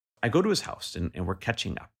I go to his house and we're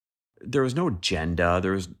catching up. There was no agenda.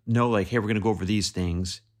 There was no like, hey, we're going to go over these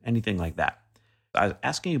things, anything like that. I was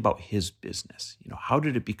asking about his business. How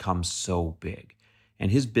did it become so big?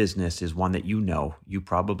 And his business is one that you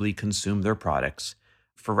probably consume their products.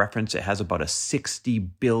 For reference, it has about a $60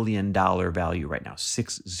 billion value right now,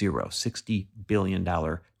 $60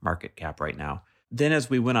 billion market cap right now. Then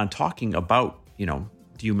as we went on talking about, do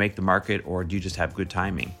you make the market or do you just have good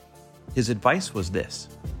timing? His advice was this,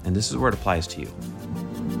 and this is where it applies to you.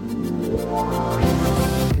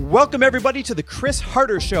 Welcome, everybody, to the Chris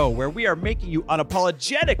Harder Show, where we are making you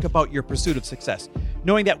unapologetic about your pursuit of success,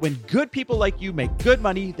 knowing that when good people like you make good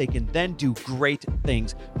money, they can then do great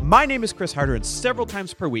things. My name is Chris Harder, and several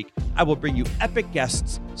times per week, I will bring you epic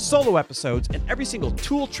guests, solo episodes, and every single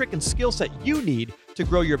tool, trick, and skill set you need to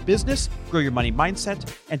grow your business, grow your money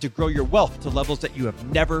mindset, and to grow your wealth to levels that you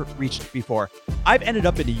have never reached before. I've ended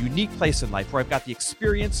up in a unique place in life where I've got the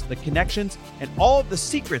experience, the connections, and all of the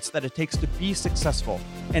secrets that it takes to be successful.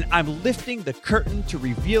 And I'm lifting the curtain to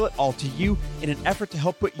reveal it all to you in an effort to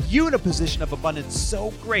help put you in a position of abundance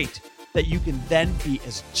so great that you can then be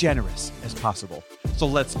as generous as possible. So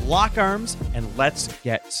let's lock arms and let's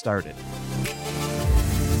get started.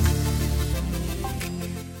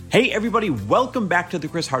 Hey, everybody, welcome back to the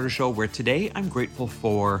Chris Harder Show, where today I'm grateful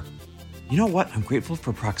for, I'm grateful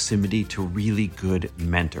for proximity to really good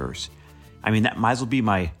mentors. I mean, that might as well be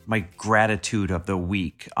my gratitude of the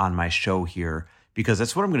week on my show here, because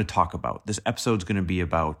that's what I'm going to talk about. This episode's going to be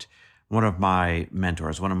about one of my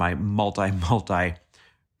mentors, one of my multi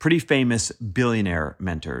pretty famous billionaire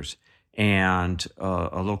mentors, and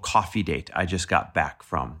a little coffee date I just got back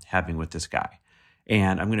from having with this guy.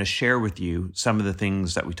 And I'm going to share with you some of the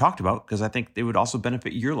things that we talked about because I think they would also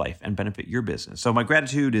benefit your life and benefit your business. So my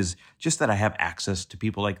gratitude is just that I have access to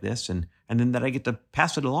people like this and then that I get to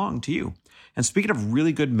pass it along to you. And speaking of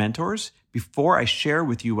really good mentors, before I share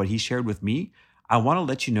with you what he shared with me, I want to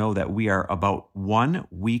let you know that we are about 1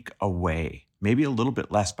 week away, maybe a little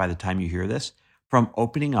bit less by the time you hear this, from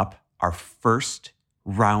opening up our first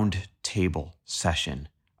round table session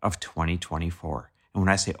of 2024. And when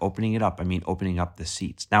I say opening it up, I mean opening up the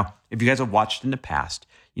seats. Now, if you guys have watched in the past,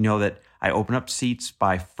 you know that I open up seats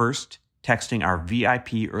by first texting our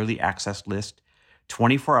VIP early access list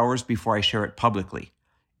 24 hours before I share it publicly.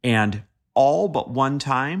 And all but one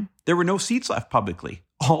time, there were no seats left publicly.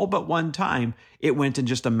 All but one time, it went in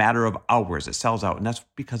just a matter of hours. It sells out. And that's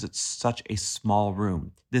because it's such a small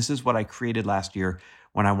room. This is what I created last year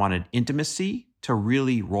when I wanted intimacy to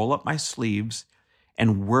really roll up my sleeves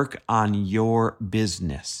and work on your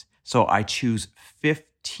business. So I choose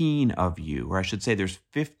 15 of you, or I should say there's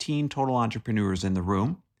 15 total entrepreneurs in the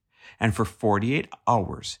room. And for 48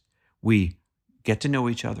 hours, we get to know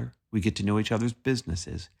each other. We get to know each other's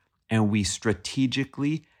businesses, and we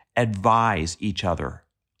strategically advise each other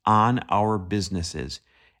on our businesses.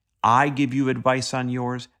 I give you advice on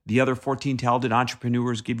yours. The other 14 talented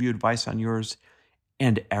entrepreneurs give you advice on yours.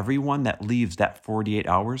 And everyone that leaves that 48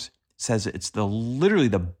 hours says it's literally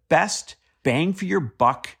the best bang for your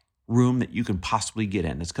buck room that you can possibly get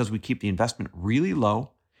in. It's because we keep the investment really low,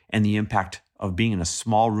 and the impact of being in a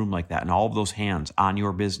small room like that and all of those hands on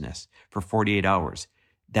your business for 48 hours,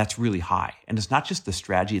 that's really high. And it's not just the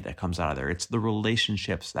strategy that comes out of there, it's the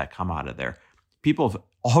relationships that come out of there. People have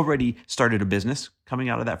already started a business coming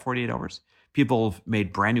out of that 48 hours. People have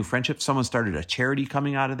made brand new friendships. Someone started a charity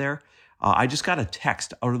coming out of there. I just got a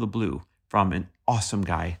text out of the blue from an awesome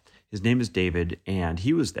guy. His name is David, and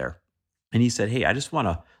he was there. And he said, hey, I just want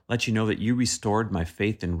to let you know that you restored my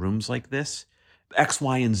faith in rooms like this. X,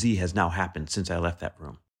 Y, and Z has now happened since I left that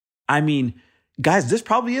room. I mean, guys, this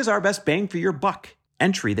probably is our best bang for your buck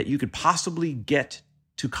entry that you could possibly get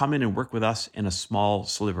to come in and work with us in a small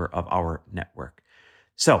sliver of our network.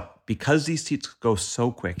 So because these seats go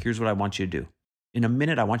so quick, here's what I want you to do. In a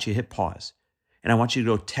minute, I want you to hit pause. And I want you to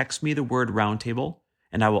go text me the word roundtable,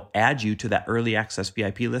 and I will add you to that early access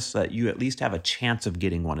VIP list so that you at least have a chance of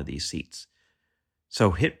getting one of these seats. So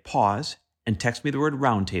hit pause and text me the word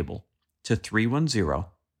roundtable to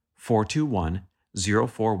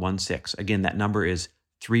 310-421-0416. Again, that number is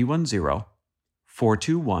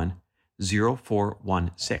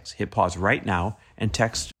 310-421-0416. Hit pause right now and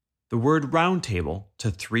text the word roundtable to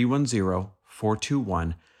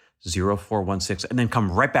 310-421-0416. And then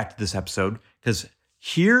come right back to this episode, because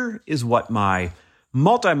here is what my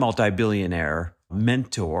multi-billionaire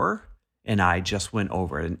mentor and I just went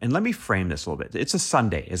over. And let me frame this a little bit. It's a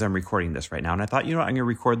Sunday as I'm recording this right now. And I thought, I'm going to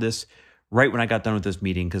record this right when I got done with this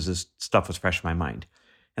meeting because this stuff was fresh in my mind.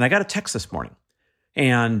 And I got a text this morning.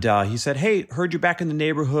 And he said, hey, heard you're back in the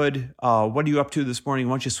neighborhood. What are you up to this morning?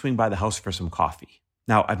 Why don't you swing by the house for some coffee?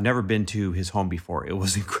 Now, I've never been to his home before. It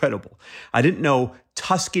was incredible. I didn't know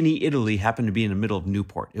Tuscany, Italy happened to be in the middle of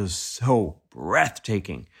Newport. It was so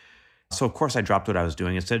breathtaking. So, of course, I dropped what I was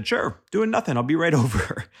doing and said, sure, doing nothing. I'll be right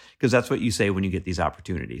over. Because that's what you say when you get these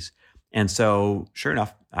opportunities. And so, sure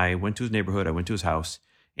enough, I went to his neighborhood. I went to his house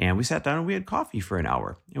and we sat down and we had coffee for an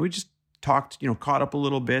hour. And we just talked, caught up a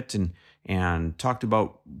little bit and talked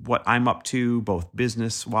about what I'm up to, both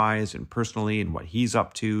business-wise and personally, and what he's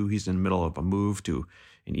up to. He's in the middle of a move to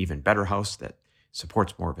an even better house that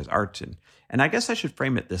supports more of his art. And I guess I should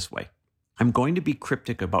frame it this way. I'm going to be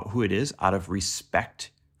cryptic about who it is out of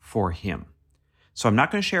respect for him. So I'm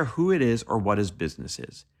not going to share who it is or what his business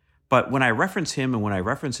is. But when I reference him and when I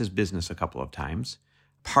reference his business a couple of times,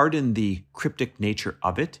 pardon the cryptic nature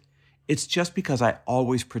of it, it's just because I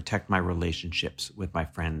always protect my relationships with my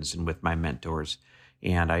friends and with my mentors,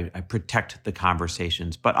 and I protect the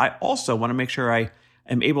conversations. But I also want to make sure I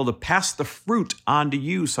am able to pass the fruit on to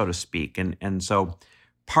you, so to speak. And so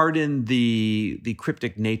pardon the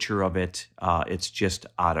cryptic nature of it. It's just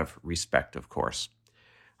out of respect, of course.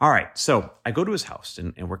 All right, so I go to his house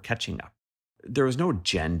and we're catching up. There was no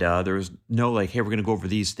agenda. There was no like, hey, we're going to go over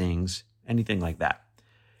these things, anything like that.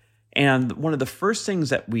 And one of the first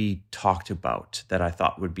things that we talked about that I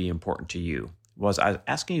thought would be important to you was I was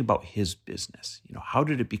asking about his business. How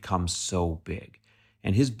did it become so big?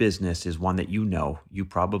 And his business is one that you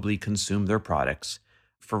probably consume their products.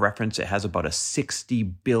 For reference, it has about a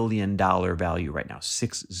 $60 billion value right now,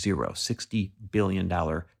 $60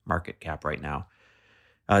 billion market cap right now.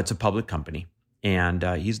 It's a public company, and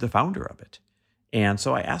he's the founder of it. And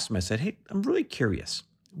so I asked him, I said, hey, I'm really curious.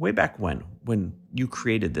 Way back when you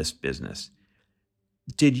created this business,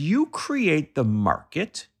 did you create the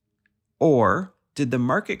market or did the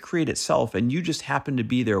market create itself and you just happened to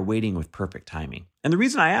be there waiting with perfect timing? And the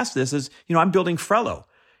reason I ask this is, I'm building Frello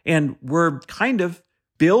and we're kind of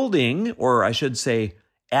building, or I should say,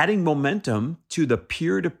 adding momentum to the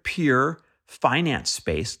peer-to-peer finance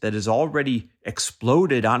space that has already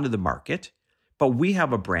exploded onto the market. But we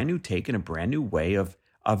have a brand new take and a brand new way of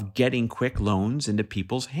getting quick loans into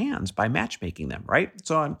people's hands by matchmaking them, right?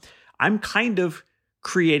 So I'm kind of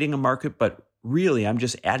creating a market, but really I'm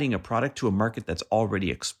just adding a product to a market that's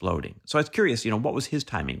already exploding. So I was curious, what was his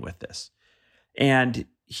timing with this? And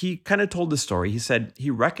he kind of told the story. He said he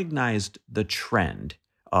recognized the trend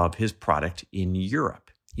of his product in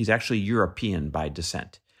Europe. He's actually European by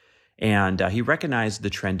descent. And he recognized the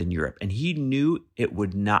trend in Europe. And he knew it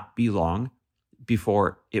would not be long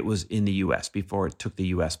before it was in the U.S., before it took the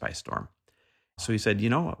U.S. by storm. So he said,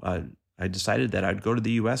 I decided that I'd go to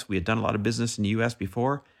the U.S. We had done a lot of business in the U.S.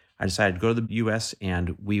 before. I decided to go to the U.S.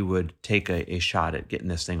 and we would take a shot at getting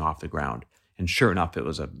this thing off the ground. And sure enough, it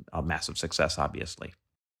was a massive success, obviously.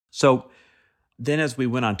 So then as we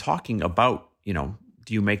went on talking about,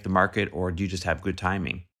 do you make the market or do you just have good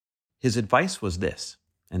timing? His advice was this,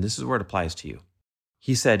 and this is where it applies to you.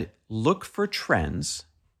 He said, look for trends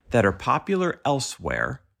that are popular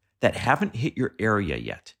elsewhere that haven't hit your area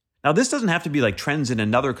yet. Now, this doesn't have to be like trends in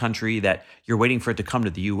another country that you're waiting for it to come to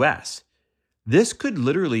the US. This could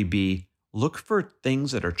literally be look for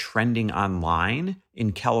things that are trending online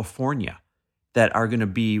in California that are going to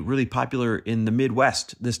be really popular in the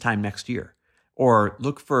Midwest this time next year. Or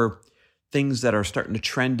look for things that are starting to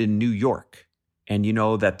trend in New York and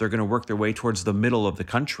that they're going to work their way towards the middle of the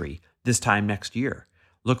country this time next year.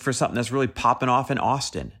 Look for something that's really popping off in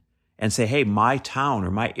Austin and say, hey, my town or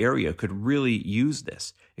my area could really use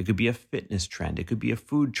this. It could be a fitness trend. It could be a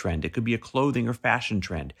food trend. It could be a clothing or fashion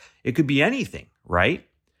trend. It could be anything, right?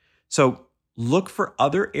 So look for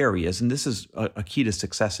other areas, and this is a key to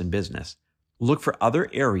success in business. Look for other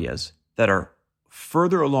areas that are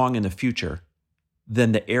further along in the future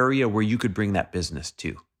than the area where you could bring that business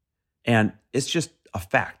to. And it's just a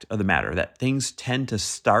fact of the matter that things tend to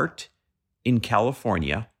start in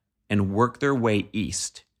California and work their way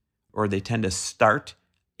east, or they tend to start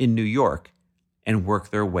in New York and work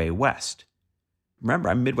their way west. Remember,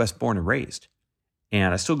 I'm Midwest born and raised,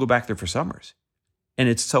 and I still go back there for summers. And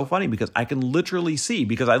it's so funny because I can literally see,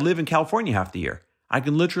 because I live in California half the year, I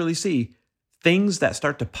can literally see things that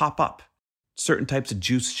start to pop up, certain types of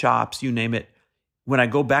juice shops, you name it, when I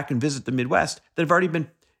go back and visit the Midwest that have already been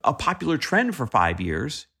a popular trend for 5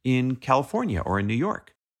 years in California or in New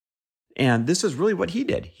York. And this is really what he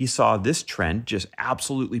did. He saw this trend just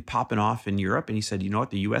absolutely popping off in Europe. And he said, you know what,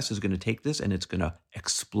 the US is going to take this and it's going to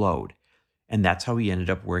explode. And that's how he ended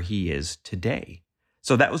up where he is today.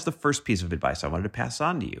 So that was the first piece of advice I wanted to pass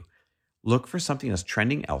on to you. Look for something that's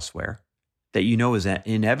trending elsewhere that you know is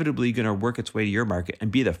inevitably going to work its way to your market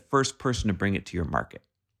and be the first person to bring it to your market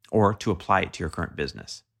or to apply it to your current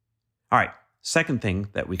business. All right. Second thing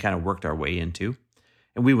that we kind of worked our way into,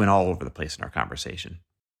 and we went all over the place in our conversation.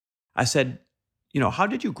 I said, how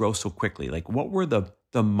did you grow so quickly? Like, what were the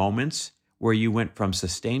moments where you went from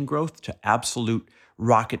sustained growth to absolute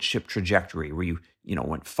rocket ship trajectory, where you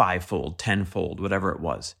went 5-fold, 10-fold, whatever it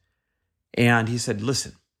was? And he said,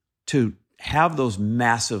 listen, to have those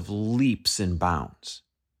massive leaps and bounds,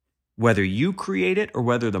 whether you create it or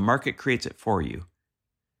whether the market creates it for you,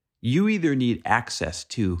 you either need access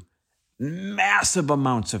to massive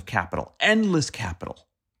amounts of capital, endless capital,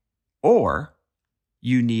 or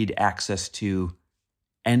you need access to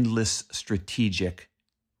endless strategic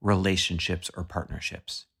relationships or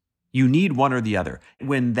partnerships. You need one or the other.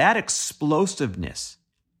 When that explosiveness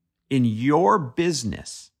in your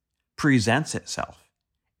business presents itself,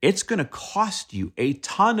 it's going to cost you a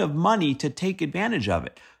ton of money to take advantage of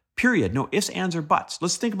it. Period. No ifs, ands, or buts.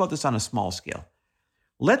 Let's think about this on a small scale.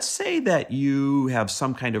 Let's say that you have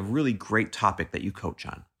some kind of really great topic that you coach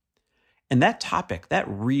on. And that topic, that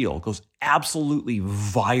reel, goes absolutely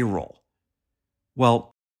viral.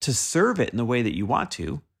 Well, to serve it in the way that you want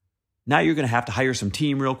to, now you're going to have to hire some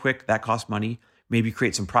team real quick. That costs money. Maybe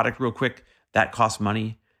create some product real quick. That costs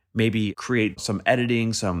money. Maybe create some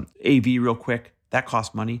editing, some AV real quick. That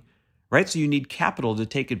costs money, right? So you need capital to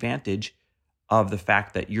take advantage of the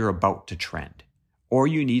fact that you're about to trend, or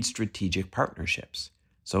you need strategic partnerships.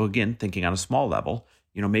 So again, thinking on a small level,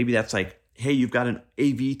 maybe that's like, hey, you've got an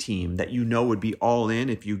AV team that would be all in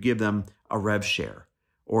if you give them a rev share,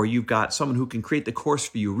 or you've got someone who can create the course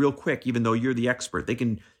for you real quick, even though you're the expert. They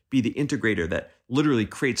can be the integrator that literally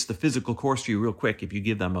creates the physical course for you real quick if you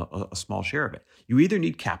give them a small share of it. You either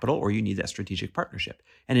need capital or you need that strategic partnership.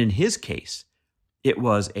 And in his case, it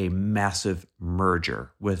was a massive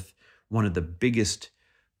merger with one of the biggest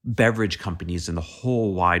beverage companies in the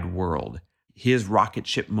whole wide world. His rocket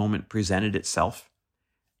ship moment presented itself,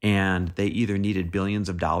 and they either needed billions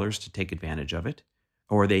of dollars to take advantage of it,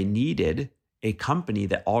 or they needed a company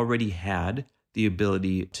that already had the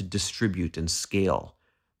ability to distribute and scale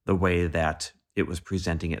the way that it was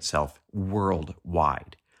presenting itself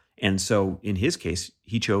worldwide. And so in his case,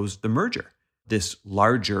 he chose the merger. This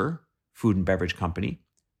larger food and beverage company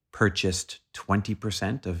purchased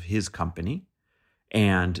 20% of his company,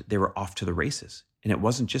 and they were off to the races. And it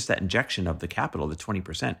wasn't just that injection of the capital, the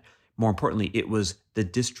 20%. More importantly, it was the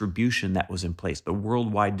distribution that was in place, the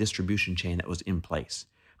worldwide distribution chain that was in place,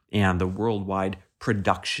 and the worldwide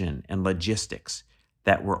production and logistics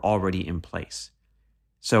that were already in place.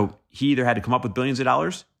 So he either had to come up with billions of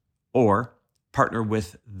dollars or partner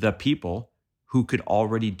with the people who could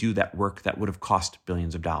already do that work that would have cost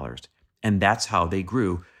billions of dollars. And that's how they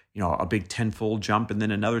grew, a big 10-fold jump, and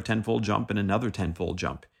then another 10-fold jump, and another 10-fold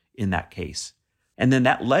jump in that case. And then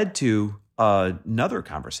that led to another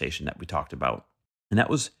conversation that we talked about. And that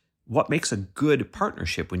was what makes a good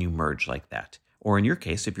partnership when you merge like that. Or in your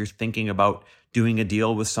case, if you're thinking about doing a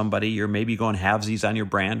deal with somebody, you're maybe going halvesies on your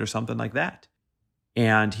brand or something like that.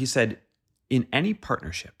 And he said, in any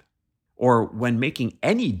partnership, or when making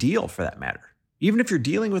any deal for that matter, even if you're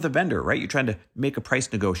dealing with a vendor, right? You're trying to make a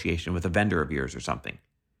price negotiation with a vendor of yours or something.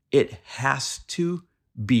 It has to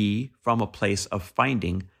be from a place of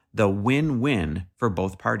finding the win-win for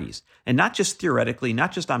both parties. And not just theoretically,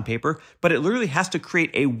 not just on paper, but it literally has to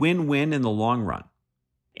create a win-win in the long run.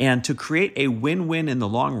 And to create a win-win in the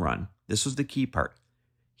long run, this was the key part.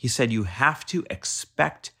 He said you have to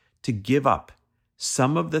expect to give up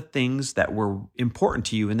some of the things that were important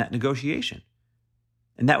to you in that negotiation.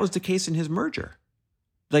 And that was the case in his merger.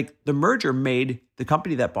 Like, the merger made the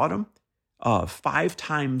company that bought him 5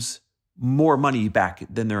 times more money back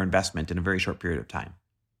than their investment in a very short period of time.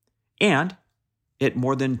 And it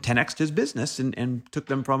more than 10x'd his business and took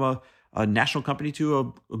them from a national company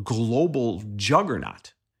to a global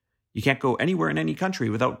juggernaut. You can't go anywhere in any country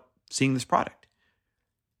without seeing this product.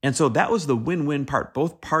 And so that was the win-win part.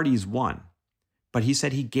 Both parties won. But he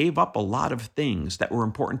said he gave up a lot of things that were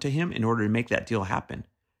important to him in order to make that deal happen.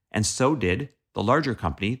 And so did the larger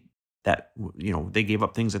company that, they gave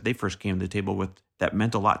up things that they first came to the table with that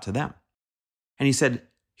meant a lot to them. And he said,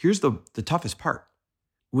 here's the toughest part.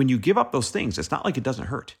 When you give up those things, it's not like it doesn't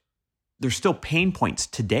hurt. There's still pain points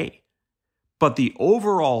today. But the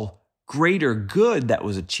overall greater good that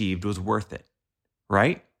was achieved was worth it,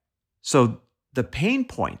 right? So the pain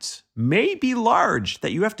points may be large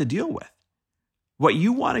that you have to deal with. What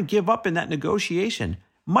you want to give up in that negotiation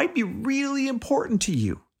might be really important to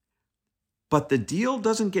you. But the deal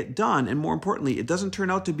doesn't get done, and more importantly, it doesn't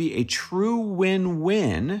turn out to be a true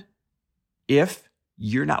win-win if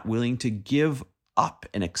you're not willing to give up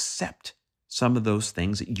and accept some of those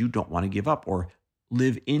things that you don't want to give up, or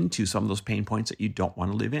live into some of those pain points that you don't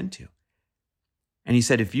want to live into. And he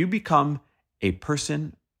said, if you become a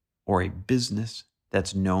person or a business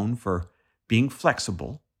that's known for being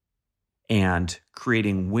flexible and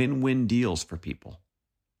creating win-win deals for people,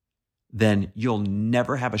 then you'll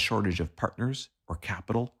never have a shortage of partners or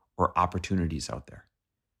capital or opportunities out there.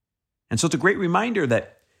 And so it's a great reminder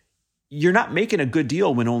that you're not making a good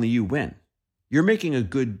deal when only you win. You're making a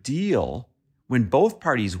good deal when both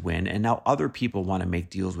parties win, and now other people want to make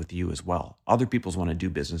deals with you as well. Other people want to do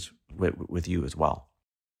business with you as well.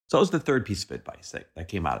 So that was the third piece of advice that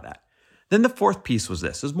came out of that. Then the fourth piece was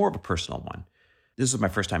this. It was more of a personal one. This was my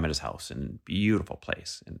first time at his house, and beautiful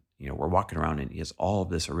place. And we're walking around, and he has all of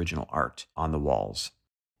this original art on the walls.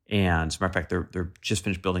 And as a matter of fact, they're just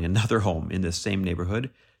finished building another home in this same neighborhood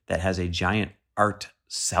that has a giant art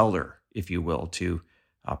cellar, if you will, to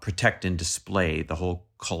protect and display the whole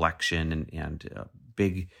collection and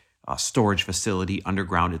big storage facility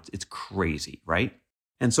underground. It's crazy, right?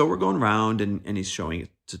 And so we're going around, and he's showing it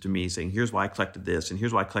to me, saying, here's why I collected this, and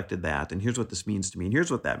here's why I collected that, and here's what this means to me, and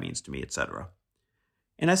here's what that means to me, etc.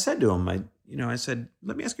 And I said to him, I said,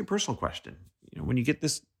 let me ask you a personal question. When you get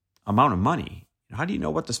this amount of money, how do you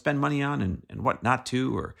know what to spend money on and what not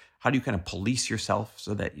to? Or how do you kind of police yourself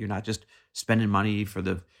so that you're not just spending money for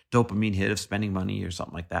the dopamine hit of spending money or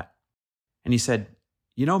something like that? And he said,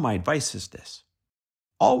 my advice is this.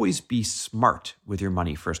 Always be smart with your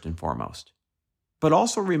money first and foremost. But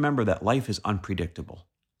also remember that life is unpredictable.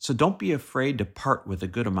 So don't be afraid to part with a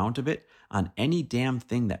good amount of it on any damn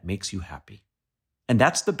thing that makes you happy. And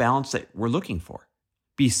that's the balance that we're looking for.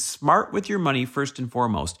 Be smart with your money first and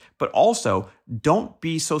foremost, but also don't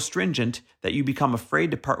be so stringent that you become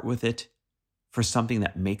afraid to part with it for something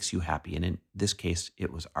that makes you happy. And in this case,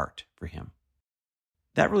 it was art for him.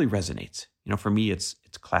 That really resonates. For me, it's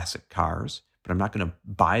classic cars, but I'm not going to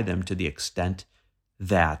buy them to the extent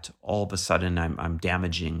that all of a sudden I'm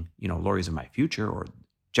damaging, Lori's in my future or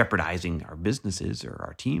jeopardizing our businesses or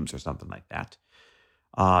our teams or something like that.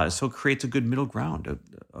 So it creates a good middle ground,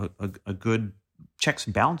 a good checks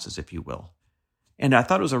and balances, if you will. And I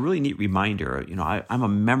thought it was a really neat reminder. I'm a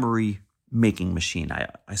memory-making machine.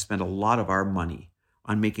 I spend a lot of our money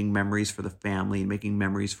on making memories for the family and making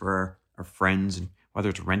memories for our friends, and whether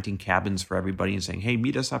it's renting cabins for everybody and saying, hey,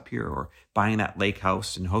 meet us up here, or buying that lake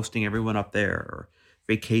house and hosting everyone up there, or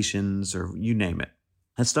vacations, or you name it.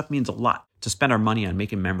 That stuff means a lot, to spend our money on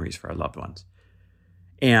making memories for our loved ones.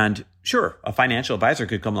 And sure, a financial advisor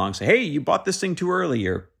could come along and say, hey, you bought this thing too early,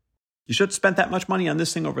 or you should have spent that much money on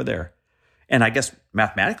this thing over there. And I guess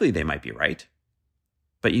mathematically they might be right.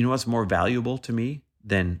 But you know what's more valuable to me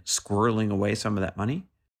than squirreling away some of that money?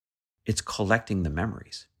 It's collecting the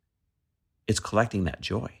memories. It's collecting that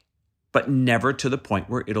joy, but never to the point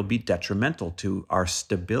where it'll be detrimental to our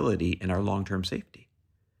stability and our long-term safety.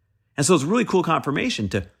 And so it's a really cool confirmation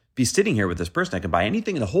to be sitting here with this person that can buy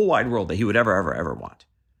anything in the whole wide world that he would ever want.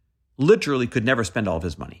 Literally could never spend all of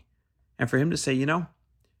his money. And for him to say,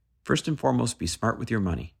 first and foremost, be smart with your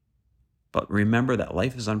money. But remember that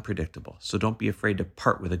life is unpredictable, so don't be afraid to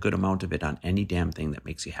part with a good amount of it on any damn thing that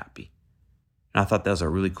makes you happy. And I thought that was a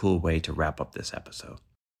really cool way to wrap up this episode.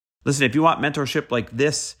 Listen, if you want mentorship like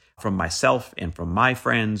this from myself and from my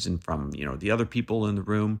friends and from, the other people in the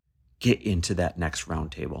room, get into that next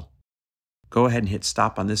roundtable. Go ahead and hit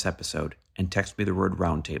stop on this episode and text me the word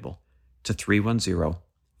roundtable to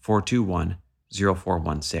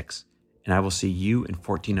 310-421-0416. And I will see you and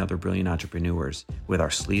 14 other brilliant entrepreneurs with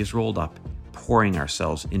our sleeves rolled up, pouring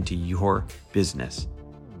ourselves into your business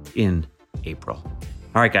in April.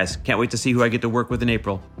 All right, guys, can't wait to see who I get to work with in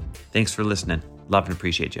April. Thanks for listening. Love and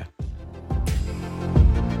appreciate you.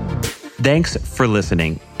 Thanks for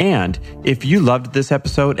listening. And if you loved this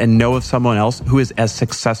episode and know of someone else who is as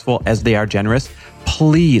successful as they are generous,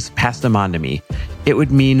 please pass them on to me. It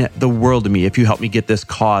would mean the world to me if you help me get this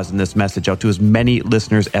cause and this message out to as many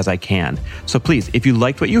listeners as I can. So please, if you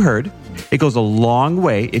liked what you heard, it goes a long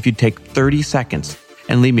way if you take 30 seconds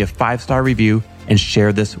and leave me a 5-star review and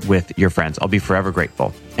share this with your friends. I'll be forever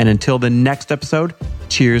grateful. And until the next episode,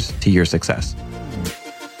 cheers to your success.